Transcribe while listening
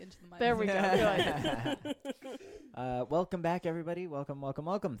my There we go. Good. Welcome back, everybody.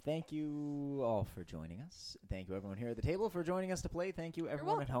 Welcome. Thank you all for joining us. Thank you, everyone here at the table, for joining us to play. Thank you,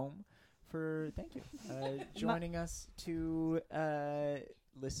 everyone at home, for joining us to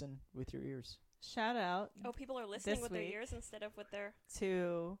listen with your ears. Shout out Oh, people are listening This with their week. ears instead of with their...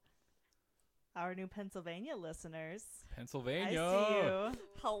 to our new Pennsylvania listeners. Pennsylvania. I see you.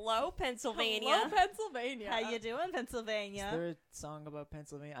 Hello, Pennsylvania. Hello, Pennsylvania. How you doing, Is Pennsylvania? there a song about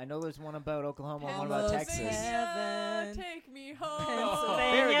Pennsylvania? I know there's one about Oklahoma and one about Texas. Heaven. Take me home.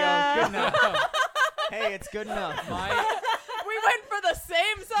 There we go. Good enough. Hey, it's good enough. We went for the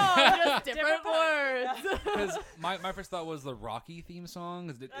same song, just different words. Because my first thought was the Rocky theme song.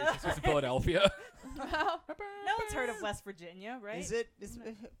 It's just Philadelphia. No one's heard of West Virginia, right? Is it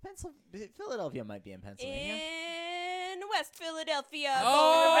Philadelphia might be in Pennsylvania. In West Philadelphia.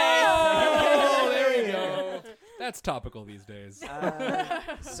 Oh, there we go. That's topical these days.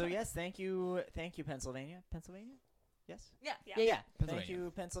 So yes, thank you, Pennsylvania. Pennsylvania? Yes? Yeah. Yeah. Thank Pennsylvania.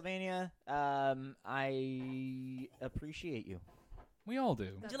 you, Pennsylvania. I appreciate you. We all do.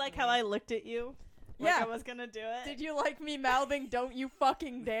 Did you like how I looked at you? Like Yeah. I was gonna do it. Did you like me mouthing "Don't you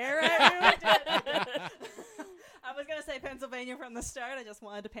fucking dare" at you? I was gonna say Pennsylvania from the start. I just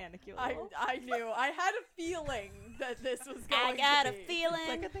wanted to panic you a I little. knew. I had a feeling that this was going I got to a be. Like,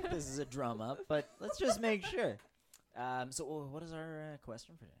 feeling. I think this is a drum up, but let's just make sure. So what is our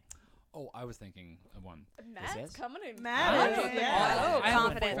question for today? Oh, I was thinking of one. Matt's yes? coming in. Matt, hot yeah. on the Yeah. ball. Oh, I have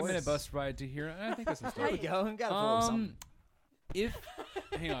confidence. a 5-minute bus ride to here, and I think this is There we fun. go. We got a little something.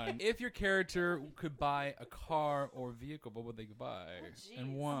 Hang on. If your character could buy a car or vehicle, what would they buy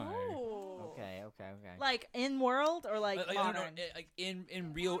and why? Oh. Okay. Like in world or like no, modern? like in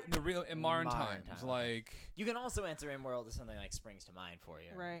modern times, times. like You can also answer in world if something like springs to mind for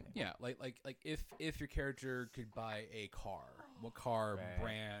you. Right. yeah, like if your character could buy a car, what car Right.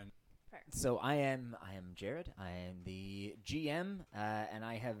 brand? So I am Jared. I am the GM, and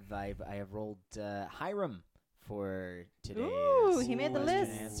I have rolled Hiram for today's Ooh, he made the question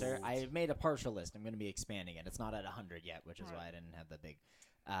list. and answer. I've made a partial list. I'm going to be expanding it. It's not at 100 yet, which is why I didn't have the big.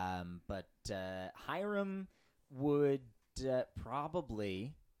 But Hiram would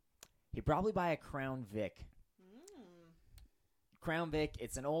probably buy a Crown Vic. Crown Vic,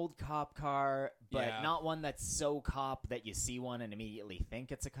 it's an old cop car, but Yeah. not one that's so cop that you see one and immediately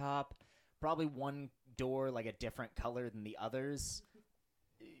think it's a cop. Probably one door like a different color than the others.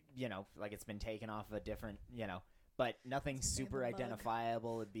 You know, like it's been taken off of a different, but nothing super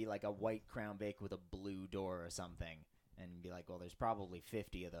identifiable. It'd be like a white Crown Vic with a blue door or something. And be like, well, there's probably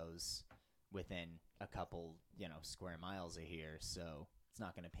 50 of those within a couple, square miles of here, so it's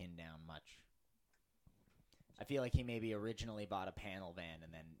not going to pin down much. I feel like he maybe originally bought a panel van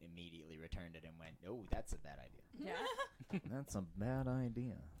and then immediately returned it and went, "Oh, that's a bad idea." Yeah. That's a bad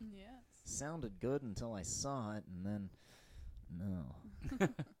idea. Yes. Sounded good until I saw it, and then no.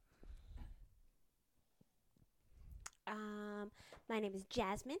 My name is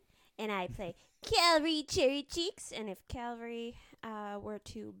Jasmine, and I play Calvary Cherry Cheeks. And if Calvary were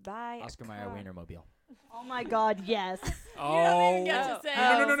to buy Oscar a Mayer car... Wienermobile. Oh my God, yes. You don't even get to say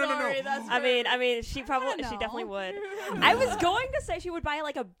no, it. no. Sorry, that's I rude. mean, she definitely would. I was going to say she would buy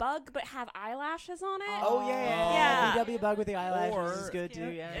like a bug, but have eyelashes on it. Oh Yeah. VW bug with the eyelashes Or- is good too.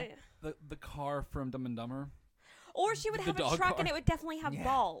 Yeah. The car from Dumb and Dumber. Or she would The have a dog truck, car. and it would definitely have Yeah.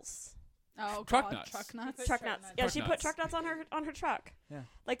 balls. Oh, Truck God, nuts. Truck nuts. Truck nuts. Yeah, Truck she put nuts. truck nuts on her truck. Yeah.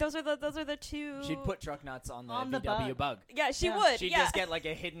 Like those are the two. She'd put truck nuts on the On the VW bug. Yeah, she Yeah. would. She'd yeah. just get like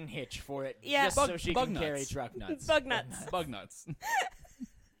a hidden hitch for it, Yeah. just Bug- so she bug can carry nuts. truck nuts. Bug nuts. Bug nuts.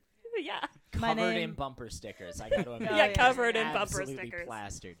 Yeah. My Covered name- in bumper stickers. I got to imagine. Yeah, yeah. covered in bumper Absolutely stickers.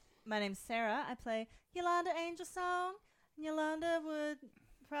 plastered. My name's Sarah. I play Yolanda Angel Song. Yolanda would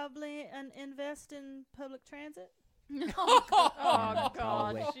probably invest in public transit. Oh, God.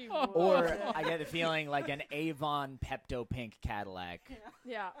 Probably. She would. Or I get the feeling like an Avon Pepto Pink Cadillac.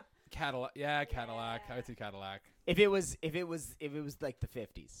 Yeah. Cadillac. Yeah, Cadillac. I would say Cadillac. If it was like the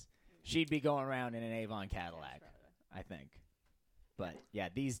 50s, she'd be going around in an Avon Cadillac, I think. But yeah,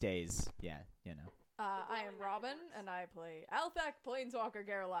 these days, yeah, I am Robin, and I play Althak Planeswalker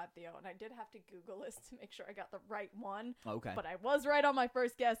Garalathiel, and I did have to Google this to make sure I got the right one, Okay. but I was right on my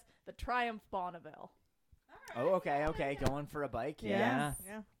first guess, the Triumph Bonneville. Oh, okay. Going for a bike. Yeah.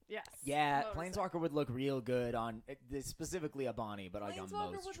 Yeah. Yes. Yeah, Motorcycle. Planeswalker would look real good on specifically a Bonnie, but like on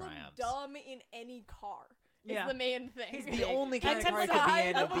Planeswalker most would Triumphs. look dumb in any car. Yeah. Is the main thing. He's the only kind of Except car for I could the be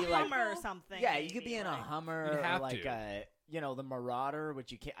in of would a be like, Hummer or something. yeah, you could maybe, be in a like- Hummer You'd or have like to. the Marauder,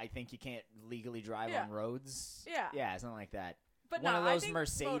 which I think you can't legally drive Yeah. on roads. Yeah. Yeah, something like that. But One no, of I those think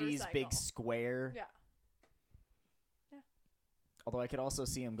Mercedes big motorcycle. square. Yeah. Although I could also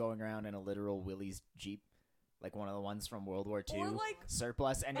see him going around in a literal Willys Jeep, like one of the ones from World War II, Or, like,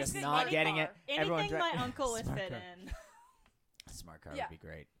 surplus, and like just a not smart getting car. it. Everyone Anything my uncle would Smart fit car. in. Smart car Yeah. would be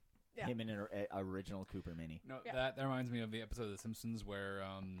great. Yeah. Him in an original Cooper Mini. No, Yeah. that reminds me of the episode of The Simpsons where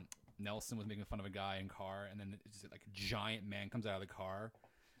Nelson was making fun of a guy in car, and then it's just, like a giant man comes out of the car,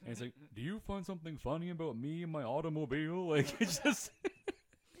 and he's like, "Do you find something funny about me and my automobile?" Like it's just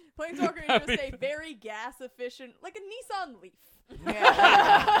Planeswalker is just a very gas efficient, like a Nissan Leaf.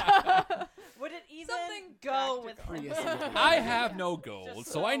 Yeah. Would it even Something go with practical. him? I have no gold,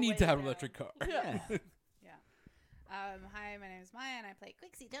 Just so I slow need to way have an down. electric car. Yeah. Hi, my name is Maya, and I play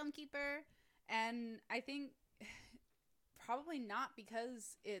Quixie Domekeeper. And I think probably not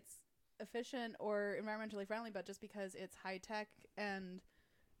because it's efficient or environmentally friendly, but just because it's high tech and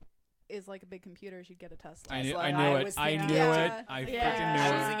is like a big computer, she'd get a Tesla. I knew, That's I what knew I it. was I thinking. knew Yeah. it. I Yeah. freaking I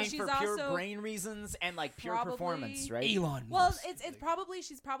knew was it. thinking She's for pure also brain reasons and like pure probably- performance, right? Elon. Well, Musk. it's probably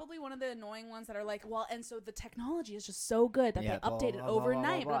she's probably one of the annoying ones that are like, well, and so the technology is just so good that Yeah, they blah, update it blah, blah, blah,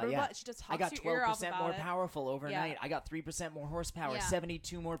 overnight. blah, blah, yeah. She just I talks got your ear off 12% about more it. powerful overnight. Yeah. I got 3% more horsepower, Yeah.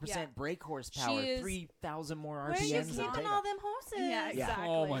 72 more percent Yeah. brake horsepower, She is- 3,000 more Where are RPMs. you of keeping data. all them horses? Yeah, exactly.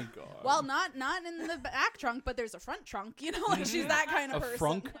 Oh my god. Well, not in the back trunk, but there's a front trunk. You know, like she's that kind of A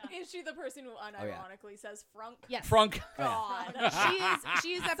person. frunk? Is she the person who unironically says frunk? Yes. Frunk. God.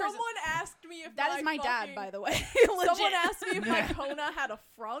 She is that person. Someone asked me if That is my dad, fucking- by the way. Someone Legit. asked me if my Kona had a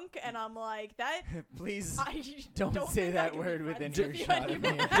frunk, and I'm like, that. Please I don't say think I that can be word within friends with you earshot of me.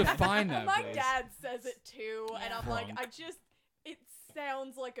 anymore. Define that, My please. dad says it too, and Yeah. I'm like, Frunk. it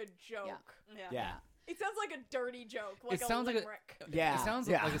sounds like a joke. Yeah. It sounds like a dirty joke, like It a sounds like a- limerick. Yeah. It sounds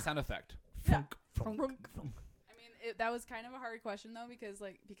yeah. like a sound effect. Yeah. Frunk. Frunk. I mean, that was kind of a hard question though, because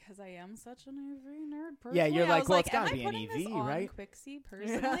I am such an EV nerd. Personally, Yeah, you're I like, was well, it's am gotta I be an putting this EV, on right? Quixie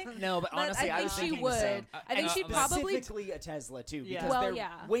personally. No, but But honestly, I was think she thinking the same. would. I think she probably. Specifically a Tesla too, Yeah. because Well, they're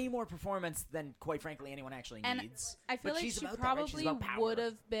yeah. way more performance than, quite frankly, anyone actually And needs. I feel But like she's she about that, right? She's probably about power. would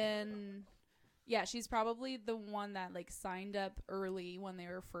have been. Yeah, she's probably the one that like signed up early when they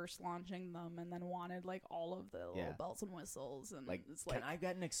were first launching them, and then wanted like all of the little Yeah. bells and whistles, and Like, it's like can I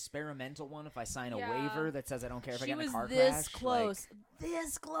get an experimental one if I sign a Yeah. waiver that says I don't care if I she get in a was car this crash? close,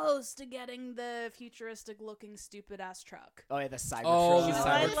 this close to getting the futuristic looking stupid ass truck. Oh yeah, the Cybertruck. Oh, the Oh,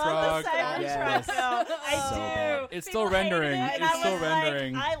 I Cybertruck. love the Yes. Cybertruck. though. I So do. bad. It's People still hated rendering. it, and It's I still was like,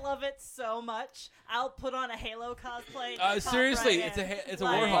 rendering. I love it so much. I'll put on a Halo cosplay. and pop Seriously, right in. it's a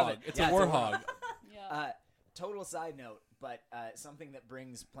Like- warhog. It's Yeah, a it's a warhog. Yeah. Total side note, but something that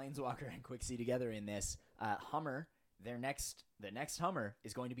brings Planeswalker and Quixie together in this Hummer. The next Hummer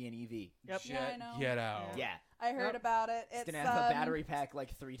is going to be an EV. Yep. Yeah, I know. Get out. Yeah, I heard about it. it's It's gonna have a battery pack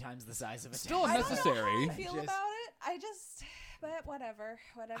like 3 times the size of a Still Tesla. I don't know how necessary. I feel Just- about it. But whatever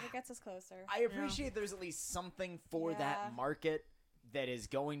gets us closer. I appreciate there's at least something for Yeah. that market that is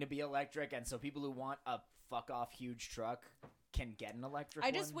going to be electric, and so people who want a fuck off huge truck can get an electric I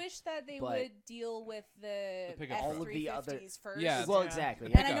just one. wish that they but- would deal with the pickup all of the other- F350s first. Yeah. Well, Yeah. exactly.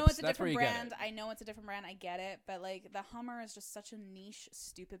 The Yeah. And I know pickups, it's a that's where different you get brand. I know it's a different brand. I get it, but like the Hummer is just such a niche,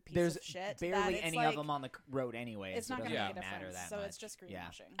 stupid piece There's of shit. that barely it's any like, of them on the road anyway. It's so not it going to doesn't make a matter difference. that So much. it's just Yeah.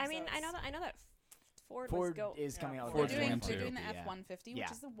 greenwashing. I mean, So I know that Ford, Ford was is coming out with They're Ford's one doing, going they're to. doing the yeah. F-150, Yeah.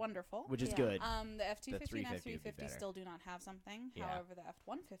 which is wonderful. Which is Yeah. good. The F-250 and 350 would be F-350 better. still do not have something. Yeah. However, the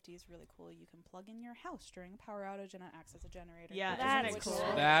F-150 is really cool. You can plug in your house during a power outage and it acts as a generator. Yeah, That's isn't it cool.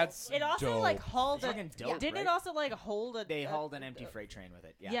 cool? That's It also dope. like hauled It's a. fucking dope, Didn't right? it also like hold a? They a- hauled an empty freight train with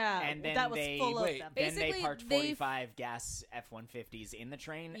it. Yeah. Yeah, and then that was they full of wait, them. then they Basically, parked they- 45 gas F-150s in the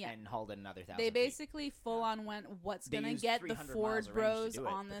train Yeah. and hauled it another 1,000 They feet. basically full on went, what's They going to used get the 300 Ford miles of range bros to do it,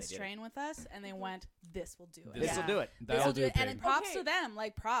 on but this they did it. train with us? And they went, this will do it. This will do it. This That'll will do it. And pig. it props Okay. to them.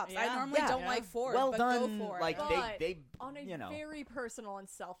 Like, props. I Yeah. normally Yeah. don't Yeah. like Ford, Well but done. go for Like it. But they on a you know. very personal and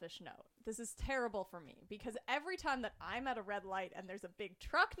selfish note, this is terrible for me because every time that I'm at a red light and there's a big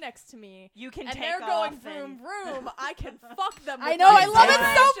truck next to me You can and take they're off going vroom and- vroom, I can fuck them. I with know. my I love it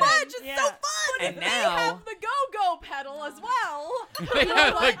so vibration. much. It's Yeah. so fun. And They now have the go-go pedal as well. They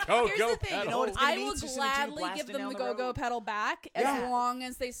have But the go here's go the thing. pedal. You know what it's gonna I be? will It's just gonna be gladly blasting give them down the the go-go road. pedal back Yeah. as long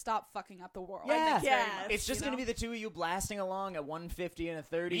as they stop fucking up the world. Yeah. Like, very Yes. much, It's just you going to know? be the two of you blasting along at 150 and a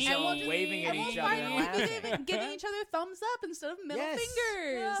 30 And zone, we'll just- waving at And each we'll other and finally be laughing. giving each other thumbs up instead of middle Yes.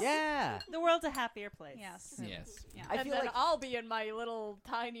 fingers. Yeah. The world's a happier place. Yes. Yes. Yeah. I and feel then like I'll be in my little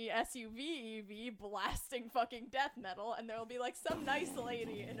tiny SUV EV blasting fucking death metal, and there'll be like some nice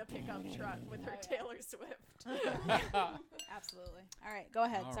lady in a pickup truck with her Oh, yeah. Taylor Swift. Absolutely. All right, go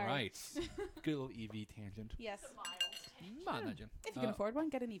ahead. All Sorry. right. Good little EV tangent. Yes. Managing. If you can afford one,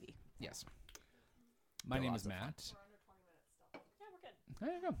 get an EV. Yes. My There are name lots is of fun. Matt.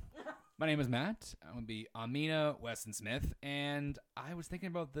 There you go. My name is Matt. I'm going to be Amina Weston Smith, and I was thinking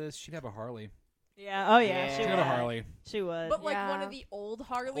about this. She'd have a Harley. Yeah. Oh yeah. Yeah. She She'd would. have a Harley. She would. But like one Yeah. of the old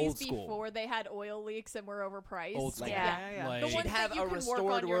Harleys Old school. before they had oil leaks and were overpriced. Old school. Yeah. Like, The She'd ones that have you a can work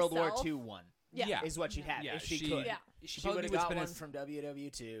restored on World War yourself. II one. Yeah. Is what she'd have Yeah, if she she- could. Yeah. She probably would would have got spend one a- from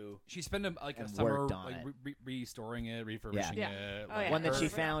WW2. She spent a And summer worked on like it. restoring it, refurbishing Yeah. it. Oh, like, yeah. One that her- she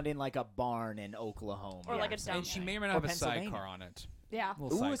found in like a barn in Oklahoma. Or like a something. And she may or may Or not have a Pennsylvania. sidecar on it. Yeah.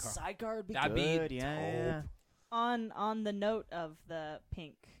 Little Ooh, a sidecar. sidecar would be That'd be good. Yeah. dope. on the note of the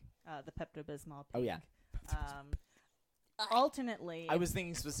pink, the Pepto-Bismol pink. Oh, yeah. Um, alternately, I was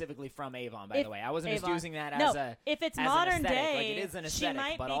thinking specifically from Avon, by If- the way. I wasn't Avon. just using that no, as a. if it's as an modern aesthetic, day, like, it is an she aesthetic,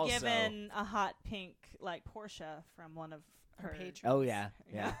 might but be also- given a hot pink like Porsche from one of her. patrons. Oh yeah,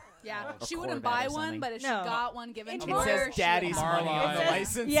 yeah. Yeah, Or she wouldn't Corvette buy or one, something. but if she No. got one given It to It Mar- her, says she "Daddy's would have money" one. on the Marla.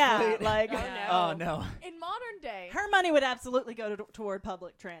 license Yeah, plate. like Oh no. In modern day, her money would absolutely go toward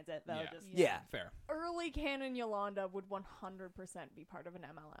public transit, though. Yeah. Just, Yeah. Fair. early canon Yolanda would 100% be part of an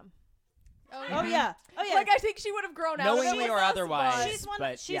MLM. Oh yeah. Oh yeah. Like I think she would have grown out of it Knowingly with or us, otherwise. but- she's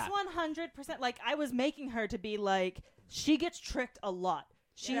but, she's yeah. 100%. Like I was making her to be like she gets tricked a lot.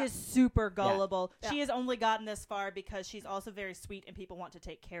 She Yeah. is super gullible. Yeah. She has only gotten this far because she's also very sweet and people want to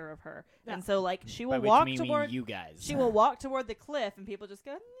take care of her. Yeah. And so like she will By which walk mean toward you guys. she will walk toward the cliff and people just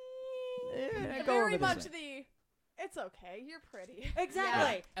go Eh, go very over this much way. it's okay, you're pretty.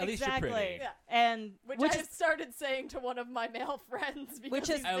 Exactly. At least you're exactly. pretty. Yeah. And Which which I is started saying to one of my male friends because Which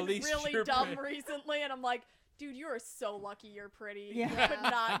is- he's At been least really you're dumb pretty. recently, and I'm like, dude, you are so lucky you're pretty. Yeah. You could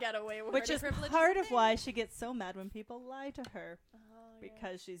not get away with which it. is privilege is part a of thing. why she gets so mad when people lie to her Oh, yeah.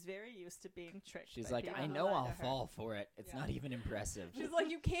 because she's very used to being tricked. She's by like, people I who know lie I'll to her." fall for it. It's Yeah. not even impressive. She's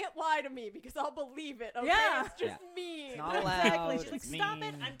like, you can't lie to me because I'll believe it. Okay, Yeah. it's just me. It's not allowed. Exactly. She's like, It's stop it.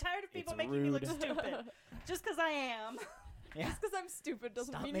 mean. I'm tired of people It's making me look rude." stupid. Just because I am. Yeah. Just because I'm stupid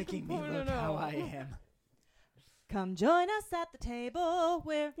doesn't Stop mean making you me can point look it how out. I am. Come join us at the table.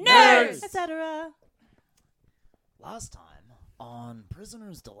 We're Nerds! etc. Last time on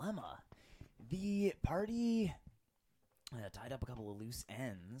Prisoner's Dilemma, the party tied up a couple of loose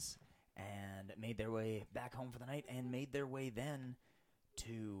ends and made their way back home for the night and made their way then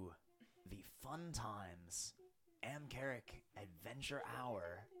to the Fun Times Amcarrick Adventure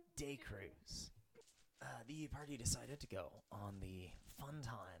Hour Day Cruise. The party decided to go on the Fun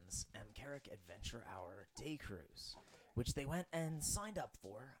Times Amcarrick Adventure Hour Day Cruise, which they went and signed up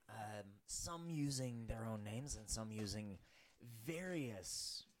for, some using their own names and some using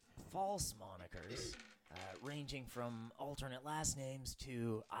various false monikers, ranging from alternate last names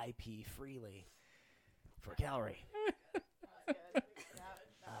to IP Freely for Calorie.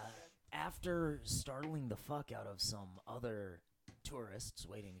 After startling the fuck out of some other tourists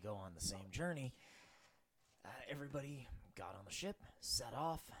waiting to go on the same journey, everybody got on the ship, set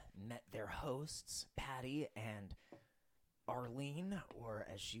off, met their hosts, Patty and Arlene, or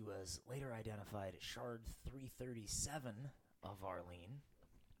as she was later identified, Shard 337 of Arlene,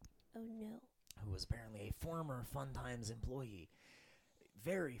 Oh no. who was apparently a former Fun Times employee,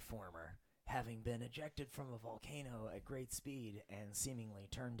 very former, having been ejected from a volcano at great speed and seemingly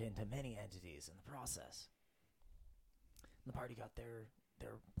turned into many entities in the process. The party got their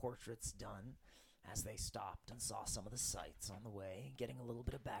portraits done as they stopped and saw some of the sights on the way, getting a little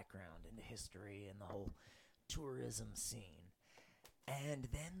bit of background into history and the whole tourism scene. And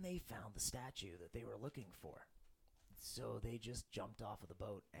then they found the statue that they were looking for. So they just jumped off of the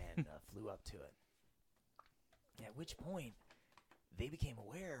boat and flew up to it. At which point, they became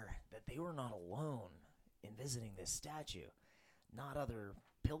aware that they were not alone in visiting this statue. Not other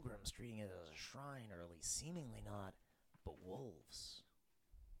pilgrims treating it as a shrine, or at least seemingly not, but wolves.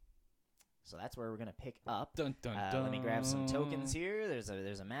 So that's where we're going to pick up. Dun, dun, dun. Let me grab some tokens here. There's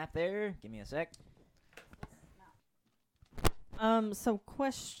a map there. Give me a sec. So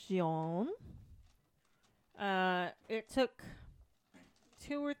question. It took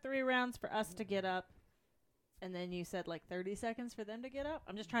 2 or 3 rounds for us to get up, and then you said like 30 seconds for them to get up.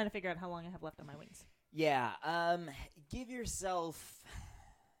 I'm just trying to figure out how long I have left on my wings. Yeah, give yourself...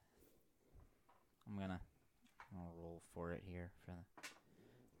 I'll roll for it here.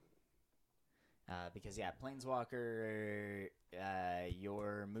 Because, yeah, Planeswalker,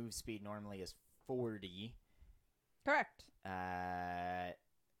 your move speed normally is 40. Correct. And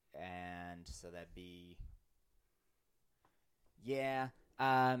so that'd be... Yeah.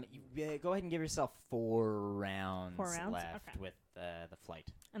 Go ahead and give yourself 4 rounds, 4 rounds? left Okay. with the flight.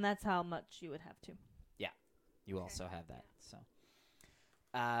 And that's how much you would have to. You also have that. So,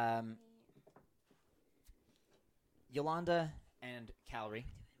 Yolanda and Calorie,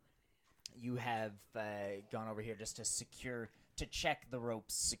 you have gone over here just to to check the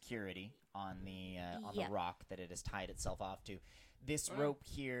rope's security on the Yep. rock that it has tied itself off to. This rope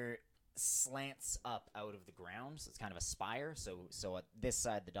here slants up out of the ground, so it's kind of a spire. So at this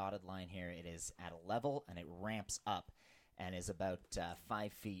side, the dotted line here, it is at a level, and it ramps up and is about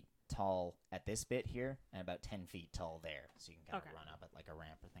 5 feet tall at this bit here, and about 10 feet tall there. So you can kind of run up at like a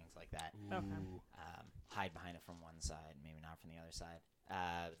ramp or things like that. Okay. Hide behind it from one side, maybe not from the other side.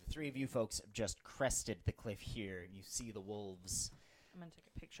 The three of you folks have just crested the cliff here. You see the wolves I'm gonna take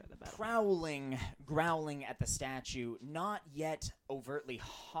a picture of the battle. growling at the statue, not yet overtly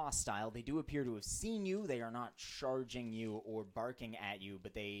hostile. They do appear to have seen you. They are not charging you or barking at you,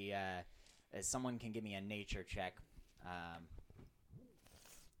 but they, as someone can give me a nature check.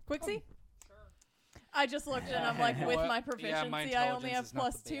 Quixie? I just looked and I'm like, You know with what? my Yeah, proficiency, my I only intelligence have is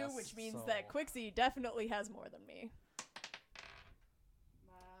not the +2, best, which means so- that Quixie definitely has more than me.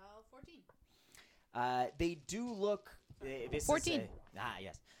 14. They do look. This 14. Is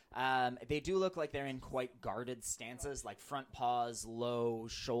yes. They do look like they're in quite guarded stances, like front paws low,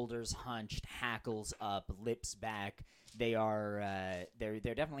 shoulders hunched, hackles up, lips back. They are. They're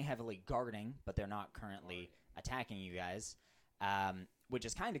definitely heavily guarding, but they're not currently attacking you guys, which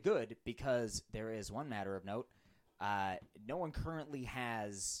is kind of good because there is one matter of note. No one currently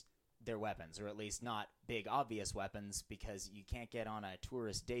has their weapons, or at least not big obvious weapons, because you can't get on a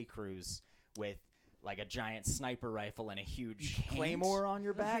tourist day cruise with like a giant sniper rifle and a huge claymore on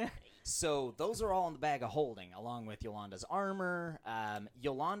your back. So those are all in the bag of holding, along with Yolanda's armor.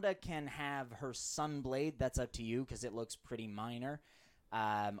 Yolanda can have her sunblade. That's up to you because it looks pretty minor.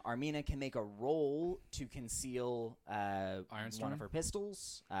 Armina can make a roll to conceal one Ironstorm? of her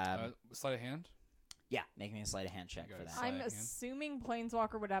pistols. Sleight of hand? Yeah, make me a sleight of hand check You for got that. Sleight I'm of hand. assuming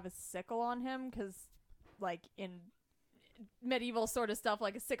Planeswalker would have a sickle on him because, like, in medieval sort of stuff,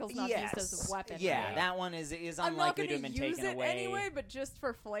 like a sickle's not used as a weapon. Yeah, right? that one is I'm not unlikely going to have been use taken it away. anyway, but just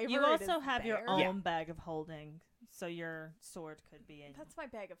for flavor, You it also is have your there. own Yeah. bag of holding, so your sword could be in. That's my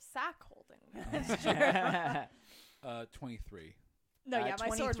bag of sack holding. 23. No, yeah, my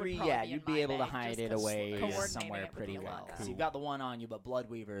sword would 23, probably yeah, be in you'd my be able to bag hide just it 'cause away coordinating somewhere it with pretty well. Yolanda. So you've got the one on you, but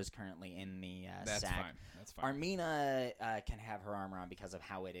Bloodweaver is currently in the That's sack. fine. That's fine. Armina can have her armor on because of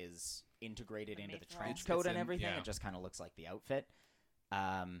how it is integrated into the Mithril. trench It's coat and in- everything. yeah. It just kind of looks like the outfit.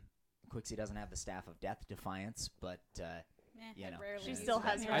 Quixie doesn't have the Staff of Death Defiance, but you know, Rarely She use still it.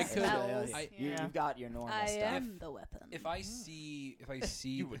 has her I could- spells. I- You've got your normal I stuff. am the weapon. If I see,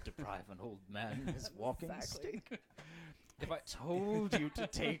 You would deprive an old man of his walking Exactly. stick. if I Told you to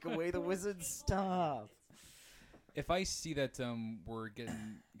take away the wizard's stuff. If I see that we're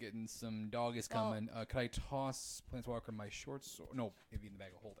getting some doggies coming, could I toss Planeswalker my short sword? No, it'd be in the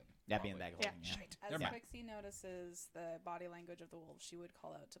bag of holding. That'd be in the bag of Yeah. holding. Yeah. Shite. As Never mind. Quixie notices the body language of the wolves, she would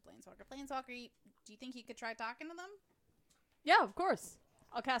call out to Planeswalker. Planeswalker, do you think you could try talking to them? Yeah, of course.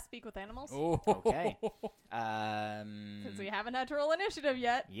 I'll cast Speak with Animals Oh, Okay. since we haven't had to roll initiative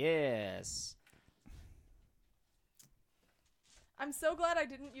yet. Yes. I'm so glad I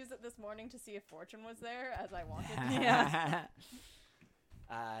didn't use it this morning to see if Fortune was there, as I wanted to.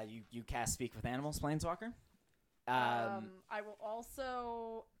 Yeah. You cast Speak with Animals, Planeswalker? I will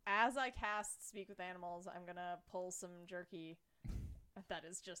also, as I cast Speak with Animals, I'm gonna pull some jerky that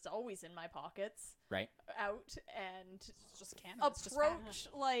is just always in my pockets Right. out and It's just canon. It's just fact. approach,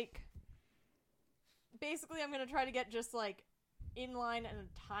 like, basically I'm gonna try to get just, like, in line and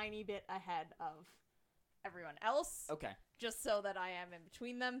a tiny bit ahead of everyone else, Okay. just so that I am in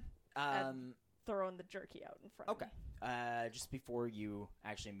between them, throwing the jerky out in front Okay. of me. Just before you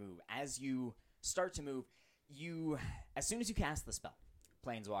actually move, as you start to move, as soon as you cast the spell,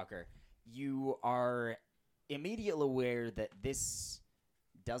 Planeswalker, you are immediately aware that this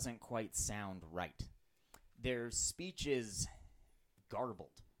doesn't quite sound right. Their speech is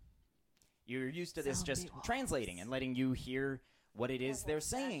garbled. You're used to this just translating and letting you hear what it is they're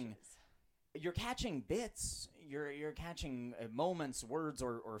saying. You're catching bits. You're catching moments, words,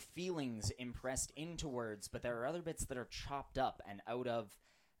 or feelings impressed into words, but there are other bits that are chopped up and out of.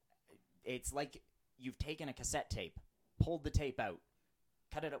 It's like you've taken a cassette tape, pulled the tape out,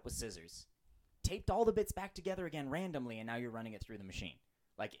 cut it up with scissors, taped all the bits back together again randomly, and now you're running it through the machine.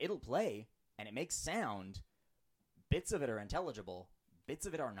 Like, it'll play, and it makes sound. Bits of it are intelligible. Bits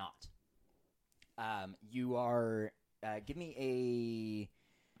of it are not. You are... Give me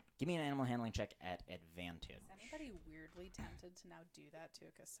an animal handling check at advantage. Is anybody weirdly tempted to now do that to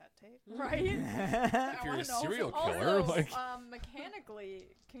a cassette tape? Right? If you're a serial killer, also, like mechanically,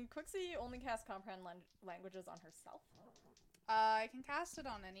 can Quixie only cast comprehend languages on herself? I can cast it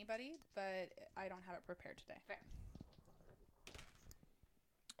on anybody, but I don't have it prepared today. Fair.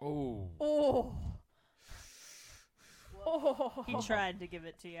 oh, Oh. Oh, He tried to give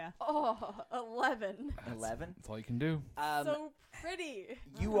it to you. Oh, 11. 11. That's all you can do. So pretty.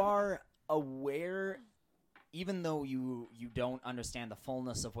 You are aware, even though you don't understand the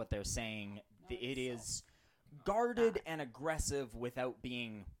fullness of what they're saying, it is guarded and aggressive without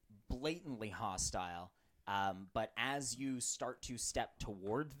being blatantly hostile. But as you start to step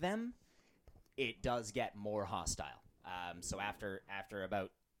toward them, it does get more hostile. So after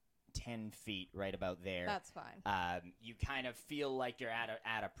about 10 feet, right about there, That's fine. you kind of feel like you're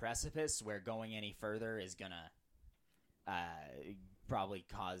at a precipice where going any further is gonna probably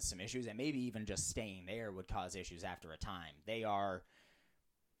cause some issues, and maybe even just staying there would cause issues after a time. They are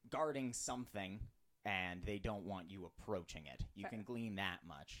guarding something, and they don't want you approaching it. You can glean that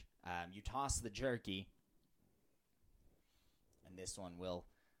much. You toss the jerky, and this one will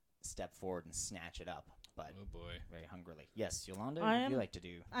step forward and snatch it up, but Oh boy. very hungrily. Yes, Yolanda, what would you like to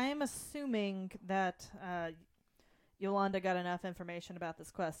do? I am assuming that Yolanda got enough information about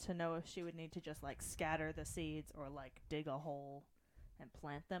this quest to know if she would need to just like scatter the seeds or like dig a hole and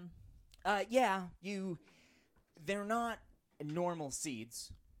plant them. Yeah, they're not normal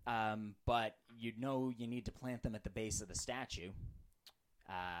seeds, but you know you need to plant them at the base of the statue.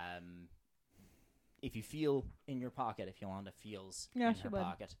 If you feel in your pocket, if Yolanda feels Yeah, in she her would.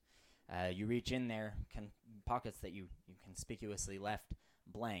 pocket, you reach in there, pockets that you conspicuously left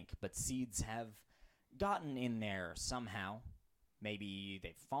blank, but seeds have gotten in there somehow. Maybe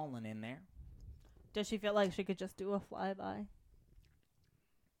they've fallen in there. Does she feel like she could just do a flyby?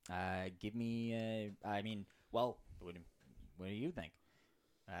 Give me, what do you think?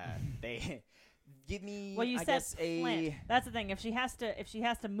 They give me. Well, you I said guess plant. That's the thing. If she has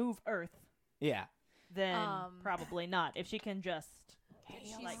to move Earth, Yeah. then probably not. If she can just Did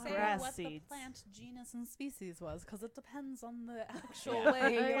she like say grass what seeds. the plant genus and species was? Because it depends on the actual Yeah.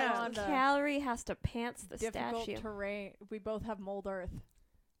 way. Yeah. Yolanda- Calorie has to pants the Difficult statue. terrain. We both have mold Earth.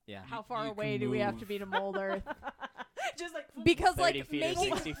 Yeah. How far you away can do we have move- to be to mold Earth? just like Because 30 like feet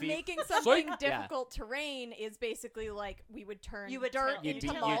or 60 feet. making something Psych. difficult terrain is basically like we would turn You would dirt turn- You'd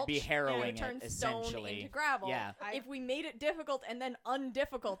into be, mulch. you'd be we harrowing would turn it, stone essentially. into gravel. Yeah. If we made it difficult and then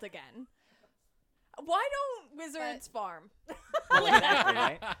undifficult again, why don't wizards farm? Well, exactly,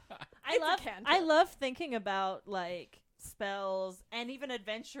 right? It's a cantrip. I love thinking about like spells and even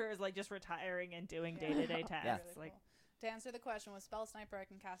adventures, like just retiring and doing day-to-day tasks. Yeah. Really Like cool. To answer the question, with Spell Sniper, I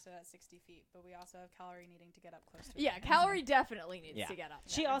can cast it at 60 feet, but we also have Calorie needing to get up close to it. Yeah, Calorie definitely needs Yeah. to get up.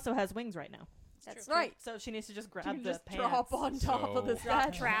 she there. also has wings right now, That's true. right. so she needs to just grab You can the just pants. drop on top of the So-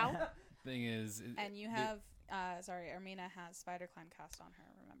 statue. Thing is, And you have, Armina has Spider Climb cast on her,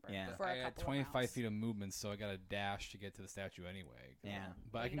 remember? Yeah. For I a had couple 25 of rounds. feet of movement, so I got a dash to get to the statue anyway. Yeah.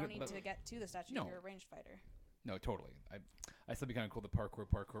 But I You can don't go, need but- to get to the statue. No. You're a ranged fighter. No, totally. I still be kind of cool to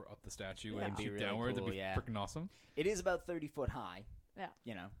parkour up the statue Yeah. and It'd be shoot really downwards. cool, It'd be yeah. freaking awesome. It is about 30 foot high. Yeah.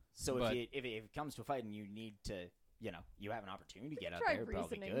 You know, so But- if it comes to a fight and you need to, you know, you have an opportunity to get up Try there,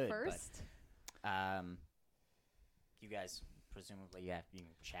 probably reasoning good. first. But, you guys presumably you can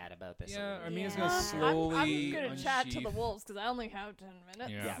chat about this. Yeah, a I little mean, it's bit. gonna I'm slowly gonna chat to the unsheath- wolves because I only have 10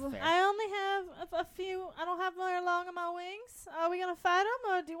 minutes. Yeah. Yeah, fair. I only have a few. I don't have very long on my wings. Are we gonna fight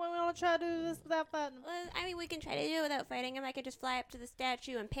them, or do we want to try to do this without fighting them? Well, I mean, we can try to do it without fighting him. I could just fly up to the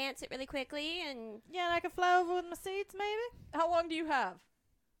statue and pants it really quickly, and Yeah, and I could fly over with my seeds, maybe. How long do you have?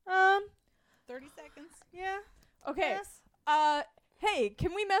 30 seconds. Yeah. Okay. Yes. Hey,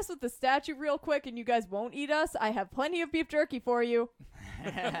 can we mess with the statue real quick and you guys won't eat us? I have plenty of beef jerky for you.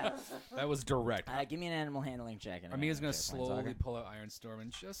 That was direct. Give me an animal handling check. and an Armina's animal gonna check, slowly Planeswalker. pull out Iron Storm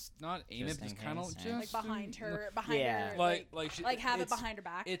and just not aim Just it, just in kind of case, just yeah. Like behind her, Yeah. her, like like have it it's- behind her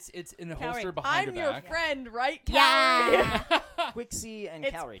back. It's in a Calorie, holster behind I'm her your back. friend, right, Yeah. Calorie? Quixie and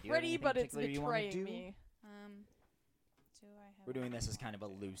It's Calorie, do you have pretty, anything but it's particular you wanna betraying do? me. Do I have We're doing this as kind of a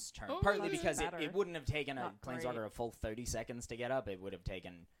loose turn, Oh, partly that's because better. it wouldn't have taken a Not Planeswalker great. a full 30 seconds to get up. It would have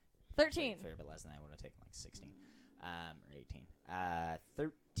taken 13. a fair bit less than that. It would have taken like 16 or 18.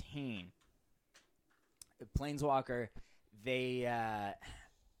 13. Planeswalker, they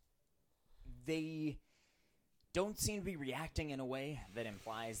don't seem to be reacting in a way that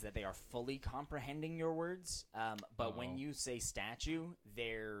implies that they are fully comprehending your words. But when Uh-oh. you say statue,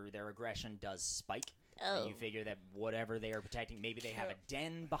 their aggression does spike. oh, And you figure that whatever they are protecting, maybe they have a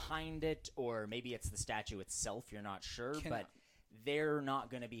den behind it, or maybe it's the statue itself. You're not sure, Can- but they're not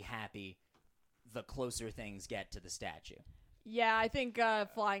going to be happy the closer things get to the statue. Yeah, I think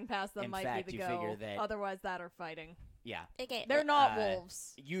flying past them In might fact, be the you go. figure that- Otherwise, that or fighting. Yeah. okay. They're not Uh,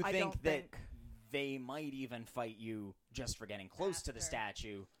 wolves. You I think don't that think. they might even fight you just for getting close to the After.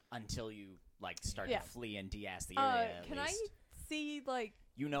 statue until you like start Yeah. to flee and de-ass the area. At Can least. I see like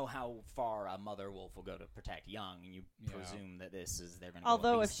You know how far a mother wolf will go to protect young, and you Yeah. presume that they're going to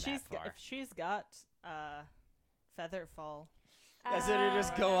Although go at if least she's that far. if she's got feather fall, Is it to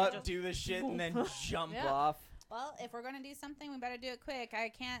just go up, just- do the shit, and then jump Yeah. off? Well, if we're gonna do something, we better do it quick. I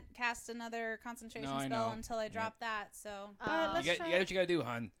can't cast another concentration No, I spell know. until I drop that. So let's You try. got what you gotta do,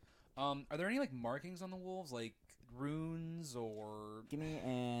 hon. Are there any like markings on the wolves, like runes or? Give me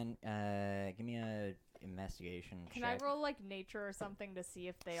a investigation can check. I roll like nature or something to see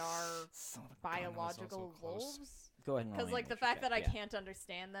if they are Son of a gun, I was also biological close. wolves? Go ahead and roll Because me a like the nature fact check, that I yeah. can't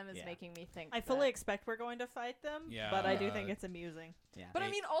understand them is Yeah. making me think. I fully that- expect we're going to fight them, Yeah. but I do think it's amusing. Yeah. But I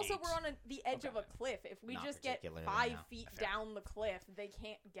mean, also Eight. we're on the edge of Okay. a cliff. If we Not just get particularly, 5 no. feet Fair. down the cliff, they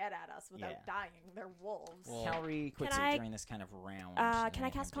can't get at us without Yeah. dying. They're wolves. Well, Calorie quits I- it during this kind of round. Can I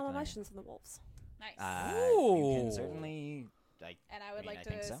anything cast calm particular? emotions on the wolves? nice. You can Ooh. certainly. And I would I mean, like I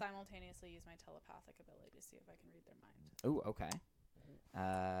think to so. simultaneously use my telepathic ability to see if I can read their mind. Oh, okay.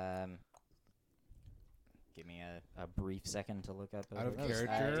 Give me a brief second to look up. Out of those.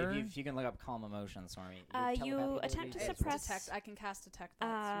 character? If you can look up calm emotions for me. You Your telepathy attempt to ability is suppress- Detect. I can cast detect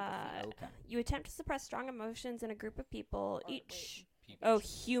thoughts. what? Okay. You attempt to suppress strong emotions in a group of people. Or Each people. oh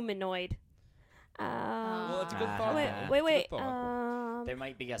humanoid. Well, it's a good Ah. thought. Wait, though. wait, It's a wait. good thought. There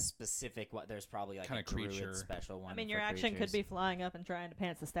might be a specific. There's probably like Kinda a druid creature. special one. I mean, for your action could creatures. be flying up and trying to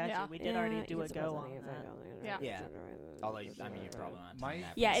pants the statue. Yeah. We did already do you a can go suppose on any that. effect Yeah. Yeah. Although I mean, you're probably not. My- doing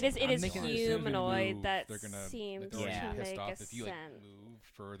that for Yeah, the it is. same It one, is I'm so- thinking as soon as you humanoid. move, That they're gonna, seems like, they're already Yeah. to pissed make off. a If you like sense. move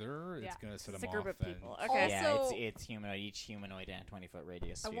further, Yeah. it's gonna set It's them a group off. of and- people. Okay. Yeah, Also- it's humanoid. Each humanoid in a 20-foot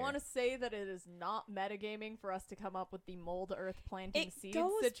radius. I sphere. want to say that it is not metagaming for us to come up with the mold earth planting It seed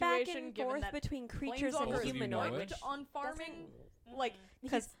goes back situation, and given forth that between creatures and Planeswalker Both of you know humanoid. it. on farming. Doesn't- Like,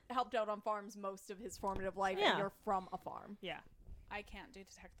 Because- he's helped out on farms most of his formative life, Yeah. and you're from a farm. Yeah. I can't do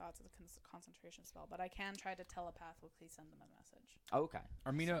detect thoughts as a concentration spell, but I can try to telepathically send them a message. Okay.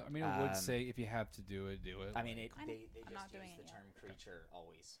 Armina would Um, say if you have to do it, do it. I mean, I know. they I'm just not use doing the it yet. term creature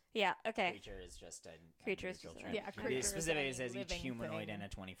always. Yeah. Okay. Creature is just a Creature is neutral just term. Yeah, It creature is specifically any says each living humanoid thing. in a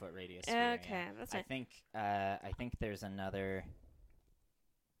 20-foot radius. sphere, Okay. yeah. That's I fine. think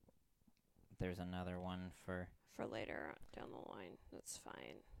there's another one for. For later down the line, that's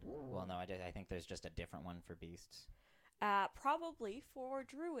fine. Well, no, I think there's just a different one for beasts. Probably for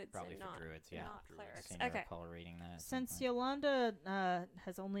druids Probably and for not druids, yeah. not Druids. clerics. Seem to Okay. recall reading that. at some Since point. Yolanda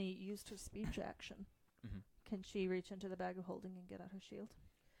has only used her speech action, Mhm. can she reach into the bag of holding and get out her shield?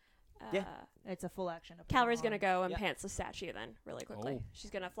 Yeah. It's a full action. to put Calvary's on. gonna go and Yeah. pants the statue then, really quickly. Oh.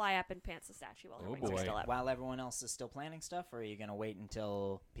 She's gonna fly up and pants the statue while her Oh, wings are boy. still up. While everyone else is still planning stuff, or are you going to wait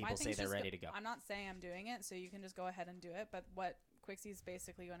until My people say thing's they're just ready to go? I'm not saying I'm doing it, so you can just go ahead and do it. But what Quixie's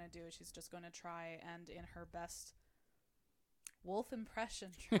basically going to do is she's just going to try and, in her best wolf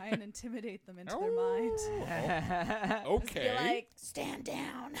impression, try and intimidate them into their mind. Just be Okay. like, stand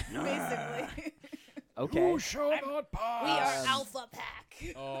down, basically. Okay. You shall not pass. We are Alpha Pack.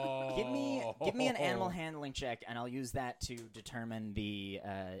 Oh. Give me an animal handling check, and I'll use that to determine the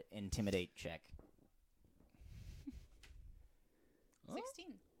intimidate check.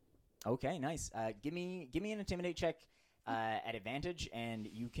 16. Okay, nice. Give me an intimidate check at advantage, and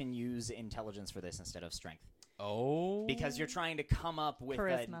you can use intelligence for this instead of strength, Oh. because you're trying to come up with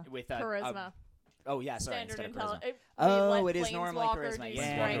Charisma. Charisma. Oh yeah, sorry, Standard instead of intelligence. charisma. Oh, it is normally Planeswalker charisma. do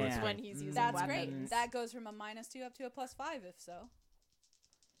Yeah, strength yeah. when he's using That's weapons. great. That goes from a -2 up to a +5, if so.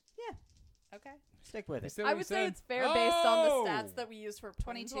 Yeah. Okay. Stick with it. I would say it's fair based on the stats that we use for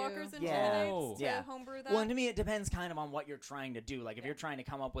 22. Planeswalkers and Yeah. Intimidates to Yeah. homebrew that. Well, and to me, it depends kind of on what you're trying to do. Like, if Yeah. you're trying to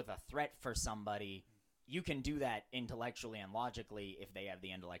come up with a threat for somebody, you can do that intellectually and logically if they have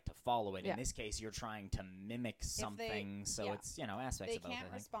the intellect to follow it. Yeah. In this case, you're trying to mimic something, so yeah. it's, aspects They of both, I can't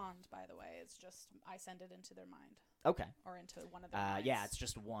think. respond, by the way. It's just I send it into their mind Okay. or into one of their minds. Yeah, it's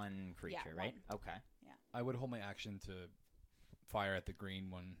just one creature, right? one. Okay. I would hold my action to fire at the green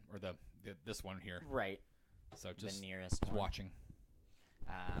one or this one here. Right. So just the nearest one. watching.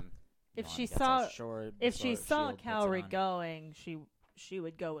 If Yolanda she gets a saw- short If she sword saw shield, puts it Cowrie on. going, she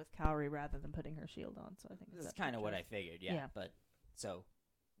would go with Cowrie rather than putting her shield on. So I think This is that's kind of what I choice. figured, yeah. Yeah. But, so,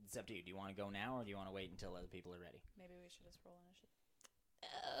 it's up to you. Do you want to go now, or do you want to wait until other people are ready? Maybe we should just roll initiative.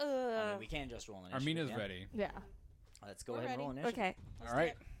 I mean, we can just roll initiative. Armina's yeah? ready. Yeah. Let's go We're ahead and roll ready. initiative. Okay. All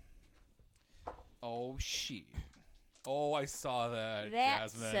right. Oh shit. Oh, I saw that,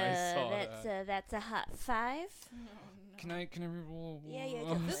 Jasmine. I saw that. That's a hot 5. Can I reroll? Yeah, yeah,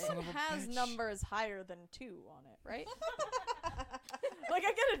 Oh, go This son one of a has bitch. numbers higher than 2 on it, right? Like,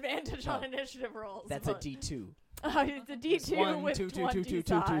 I get advantage on initiative rolls. That's a but- D2. It's a D2 with 20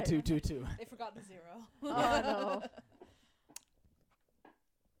 sides. 2. They forgot the 0. Oh, no.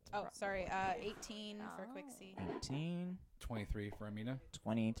 Oh, sorry. 18 for Quixie. 18. 23 for Amina.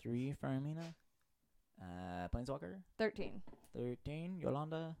 23 for Amina. Planeswalker. 13. 13.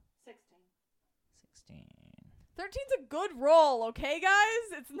 Yolanda. 16. 13's a good roll, okay,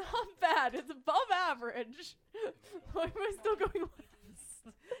 guys? It's not bad. It's above average. Why am I still going last?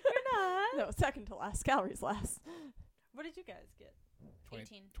 You're not. No, second to last. Calories last. What did you guys get?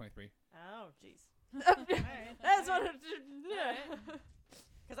 18. 23. Oh, jeez. That's what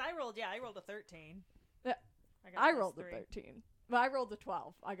Because I rolled a 13. Yeah. got I plus rolled 3. a 13. Well, I rolled a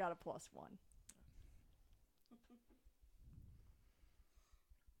 12. I got a +1.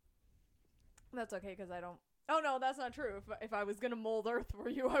 That's okay, because I don't... Oh, no, that's not true. If I was going to mold Earth for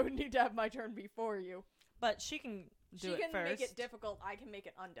you, I would need to have my turn before you. But she can do She it can first. make it difficult. I can make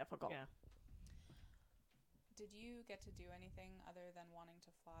it undifficult. Yeah. Did you get to do anything other than wanting to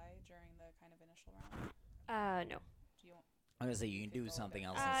fly during the kind of initial round? No. Do you? I was gonna say you can do something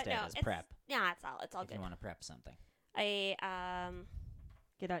else No, instead as it's- prep Yeah, it's all if good. you want to prep something. I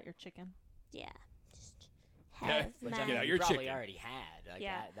Get out your chicken. yeah, just Yeah, have let's my get out you your probably chicken. already had. Like,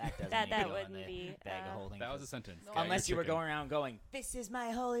 Yeah, that doesn't that even go wouldn't in the be, bag of holding. That was a sentence. No. Get out Unless your you were chicken. going around going, "This is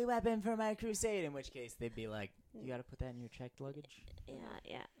my holy weapon for my crusade," in which case they'd be like, "You got to put that in your checked luggage."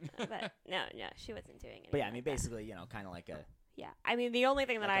 yeah. But no, she wasn't doing anything. But yeah, I mean, like that. basically, kind of like a. Yeah, I mean the only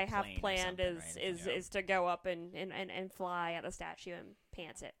thing that Like I a have plane or planned something, is right? is Yeah. is to go up and fly at the statue and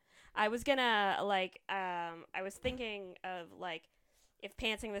pants it. I was gonna I was thinking of like if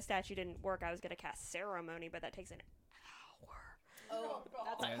pantsing the statue didn't work, I was gonna cast ceremony, but that takes an hour. Oh,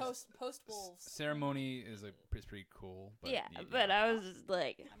 that's Yeah. post wolves. Ceremony is pretty cool. But Yeah, but I was just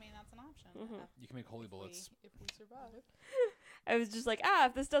like, I mean, that's an option. Mhm. you can make holy bullets. If we survive. I was just like,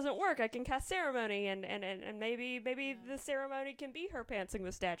 if this doesn't work, I can cast ceremony, and maybe the ceremony can be her pantsing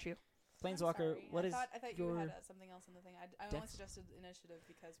the statue. Planeswalker, what is I thought your... you had something else in the thing. I only Dex? suggested initiative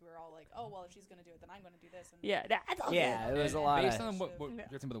because we were all like, oh, well, if she's going to do it, then I'm going to do this. And Yeah, that's all Yeah, it was a And lot based of... on what Yeah.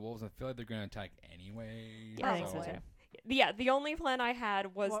 you're saying about the wolves, I feel like they're going to attack anyway. Yeah, I think so Probably. too. Yeah, the only plan I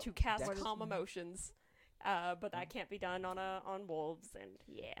had was What- to cast Dex? calm emotions, but that can't be done on wolves, and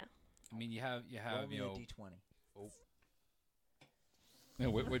yeah. I mean, you have Roll me you a know, D20. yeah,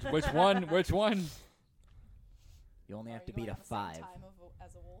 which one? Which one? You only have Are to you beat going a on the same 5. time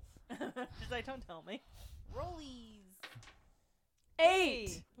as a wolf. She's like, don't tell me. Rollies.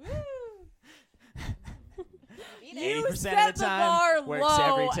 8. Woo! Beat You 80% set of the the time, bar works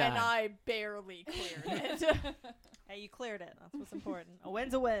low, every time. and I barely cleared it. Hey, you cleared it. That's what's important. A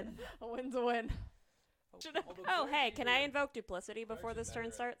win's a win. A win's a win. Oh, hey, can I invoke duplicity before this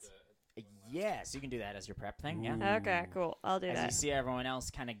turn starts? Yes, you can do that as your prep thing, yeah. Okay, cool. I'll do As you that. see everyone else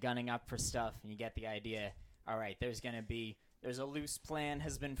kind of gunning up for stuff, and you get the idea, all right, there's a loose plan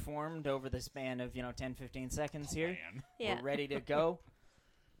has been formed over the span of, 10, 15 seconds here. Man. Yeah. We're ready to go.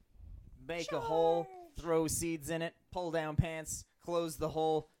 Make a hole, throw seeds in it, pull down pants, close the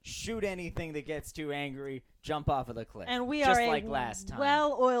hole, shoot anything that gets too angry, jump off of the cliff. And we just are like a last time.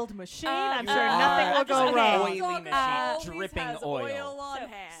 well-oiled machine. I'm You sure are nothing will go okay. wrong. Oily Dog machine, always dripping has oil. on So,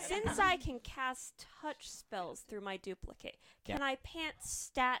 hand. since I can cast touch spells through my duplicate, can I pant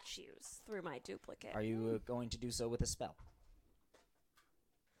statues through my duplicate? Are you going to do so with a spell?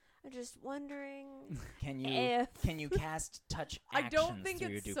 I'm just wondering Can you if can you cast touch I actions don't think through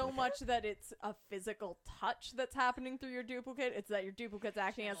your it's so duplicate? much that it's a physical touch that's happening through your duplicate. It's that your duplicate's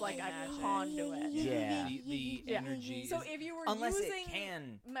acting as like a Magic. conduit. Yeah. The Yeah. energy. So is, if you were Unless using it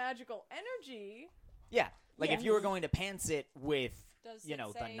can. magical energy, Yeah. Like if Yeah. you were going to pants it with Does You it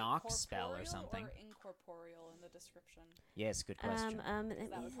know, the say knock spell or corporeal something. Or incorporeal in the description? Yes, good question.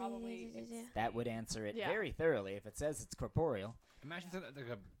 That would probably- That would answer it Yeah. very thoroughly if it says it's corporeal. imagine something like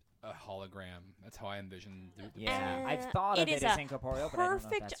a hologram. That's how I envision. Yeah, Uh, I've thought of it it is as a incorporeal, but I don't know if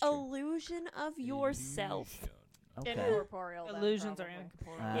perfect that's true. illusion of yourself. Okay. incorporeal. then Illusions are probably.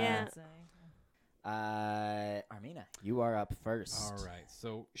 incorporeal. Yeah. Armina, you are up first. All right,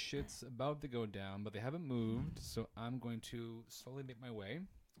 so shit's about to go down, but they haven't moved, so I'm going to slowly make my way.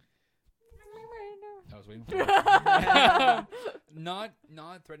 I was waiting for it. Not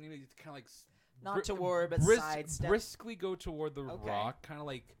threatening, kind of like Not toward, but sidestep. briskly go toward the Okay. rock, kind of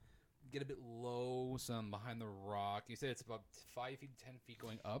like get a bit low, so I'm behind the rock. You said it's about 5 feet, 10 feet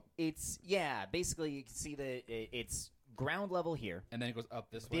going up, It's basically you can see it's ground level here. and then it goes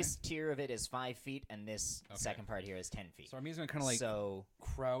up this way. This tier of it is 5 feet, and this Okay. second part here is 10 feet. So Armin's gonna kind of like so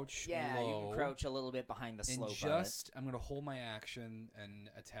crouch yeah, low. you can crouch a little bit behind the And slope just, I'm going to hold my action and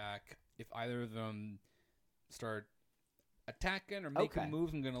attack. If either of them start attacking or making Okay.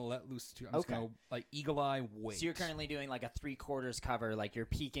 moves, I'm going to let loose two. I'm just Okay. going to, like, eagle eye of wait. it. So you're currently doing like a 3/4 cover, like you're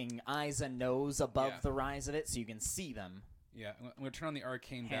peeking eyes and nose above Yeah. the rise of it, so you can see them. Yeah, I'm gonna turn on the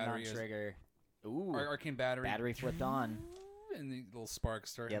arcane Hand battery. on trigger. Ooh. Arcane battery. Battery flipped on. And the little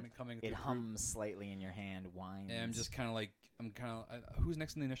sparks start Yep. coming. It through. hums slightly in your hand. Whines. And I'm just kind of like, who's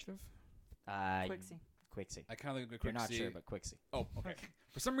next in the initiative? Quixie. Quixie. I kind of look at Quixie. You're not sure, but Quixie. Oh, okay.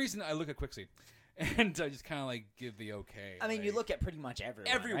 For some reason, I look at Quixie, and I just kind of like give the okay. I mean, like, you look at pretty much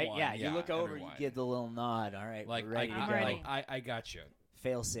everyone. Everyone, right? Yeah, yeah, you look over, everyone. you give the little nod. All right, like we're ready to I'm go. ready. I got you.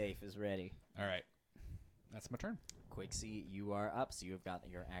 Fail safe is ready. All right, that's my turn. Quixie, you are up, so you have got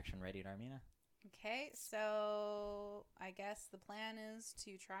your action ready, Darmina. Okay, so I guess the plan is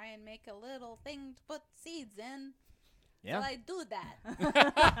to try and make a little thing to put seeds in. Yeah. Will I do that?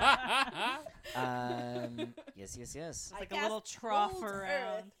 Yes. It's I like a cast little trough Cold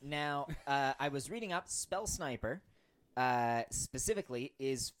around. Earth. Now, I was reading up Spell Sniper, specifically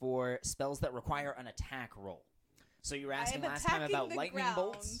is for spells that require an attack roll. So you were asking I'm last time attacking about the lightning ground.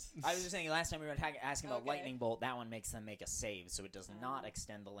 bolts. I was just saying last time we were asking about Okay. lightning bolt. That one makes them make a save, so it does not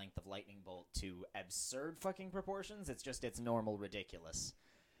extend the length of lightning bolt to absurd fucking proportions. It's just it's normal ridiculous.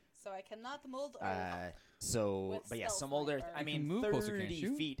 So I cannot mold earth. So With so Mold Earth. Sniper. I You mean, can move 30 closer, can't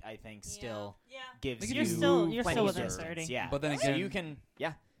you? feet. I think still Yeah. gives Like, you you're still plenty of within distance. 30. Yeah, But then so again, you can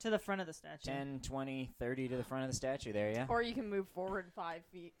To the front of the statue. 10, 20, 30 to the front of the statue. There, yeah. Or you can move forward 5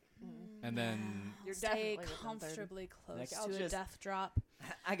 feet. and then You're Stay definitely within 30. comfortably close Like, to I'll a just- death drop.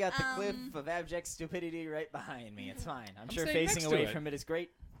 I got the Um, cliff of abject stupidity right behind me. It's fine. I'm sure staying facing next to away it. from it is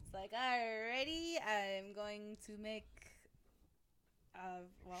great. It's like, alrighty, I'm going to make.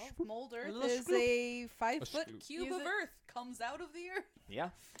 Mold Earth little is scoop. a 5-foot scoop. cube Use of it. Earth comes out of the earth Yeah.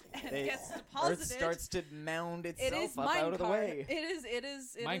 and They- gets Earth deposited. starts to mound It itself is up out of the Minecraft. way. It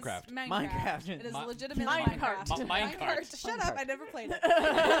is Minecraft. Minecraft. It is Mi- legitimate Minecart. Minecraft. Minecart. Shut up! I never played it.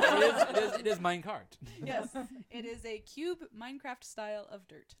 it is minecart. Yes, it is a cube Minecraft style of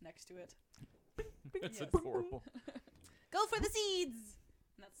dirt next to it. That's Yes. adorable. Go for the seeds.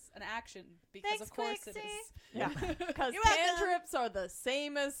 And that's an action because Thanks, of course it Quixie. is. Yeah, because You're welcome. cantrips are the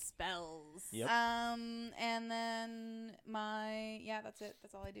same as spells. Yep. And then that's it.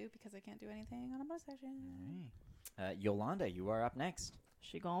 That's all I do because I can't do anything on a bonus action. Yolanda, you are up next.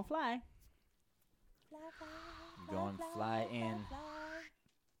 She gonna fly. Go and fly in.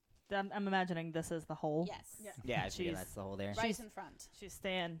 I'm imagining this is the hole. Yes. Yeah. Yeah, I figure She's- that's the whole there. Right in front. She's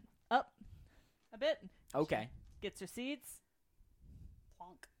staying up a bit. Okay. Gets her seeds.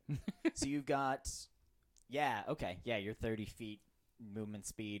 Plonk. So you've got, okay, you're 30 feet movement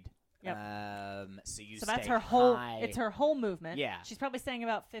speed. Yep. So you So stay that's her whole. high. It's her whole movement. Yeah. She's probably staying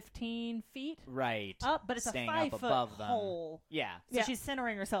about 15 feet Right. up, but it's Staying a up 5-foot above them. hole. Yeah. So Yeah. she's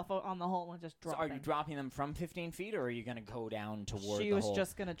centering herself on the hole and just So dropping. are you dropping them from 15 feet, or are you going to go down toward She the was hole?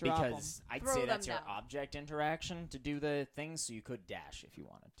 just gonna drop 'em. Because I'd Throw say them that's your down. object interaction to do the things, so you could dash if you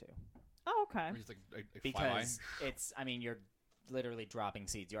wanted to. Oh, okay. Or just like fly by. Because you're literally dropping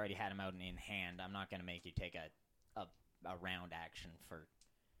seeds. You already had them out in hand. I'm not going to make you take a round action for...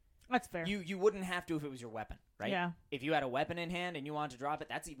 That's fair. You wouldn't have to if it was your weapon, right? Yeah. If you had a weapon in hand and you wanted to drop it,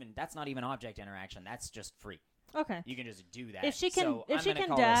 that's not even object interaction. That's just free. Okay. You can just do that. If she can, So if I'm she gonna can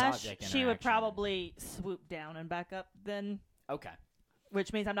call this dash, object she would interaction. probably swoop down and back up. Then, Okay.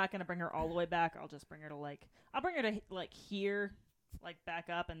 which means I'm not gonna bring her all the way back. I'll just bring her to I'll bring her to here, back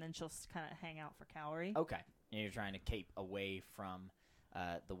up, and then she'll kind of hang out for Cowrie. Okay. You're trying to keep away from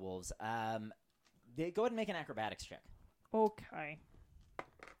the wolves. Go ahead and make an acrobatics check, Okay.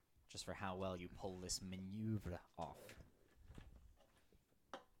 just for how well you pull this maneuver off.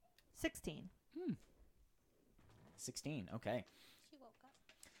 16. 16. Okay. She woke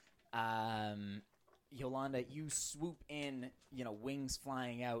up. Yolanda, you swoop in, wings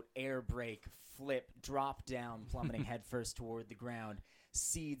flying out, air brake, flip, drop down, plummeting headfirst toward the ground,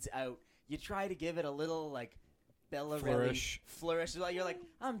 seeds out. You try to give it a little, Bella flourish. You're like,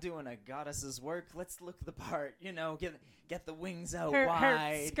 I'm doing a goddess's work. Let's look the part, get the wings out Her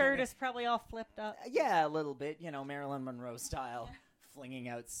wide. skirt is probably all flipped up. Yeah, a little bit, Marilyn Monroe style. Flinging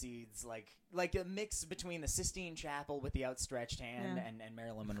out seeds like a mix between the Sistine Chapel with the outstretched hand Yeah. and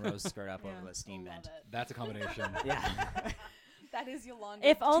Marilyn Monroe's skirt up Yeah. over the steam Love vent. it. That's a combination. Yeah. That is Yolanda.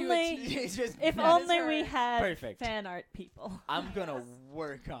 If to only- a T. It's just If That is only we her. had Perfect. fan art people. I'm gonna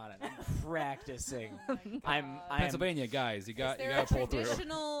work on it. I'm practicing. Oh my I'm God. Pennsylvania guys, you got Is you there got to a pull through.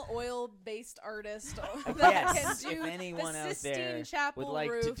 traditional oil-based artist that Yes, can do if anyone the out Sistine there Chapel would like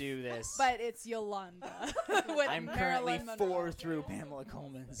roof, to do this, but it's Yolanda. with I'm currently Marilyn Monroe. 4 through Pamela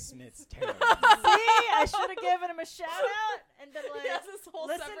Coleman Smith's tarot. See, I should have given him a shout out and been He has like, this whole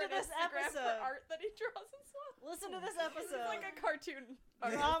listen to separate this Instagram episode. for art that he draws as well. listen to this It's episode. like a cartoon.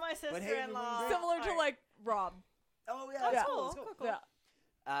 Yeah. Oh, my But hey, sister-in-law. Similar to art. like Rob. Oh yeah, Oh, that's cool, cool. That's cool. Yeah.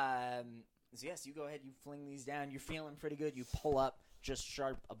 So yes, you go ahead, you fling these down. You're feeling pretty good. You pull up just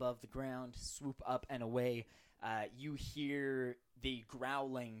sharp above the ground, swoop up and away. You hear the growling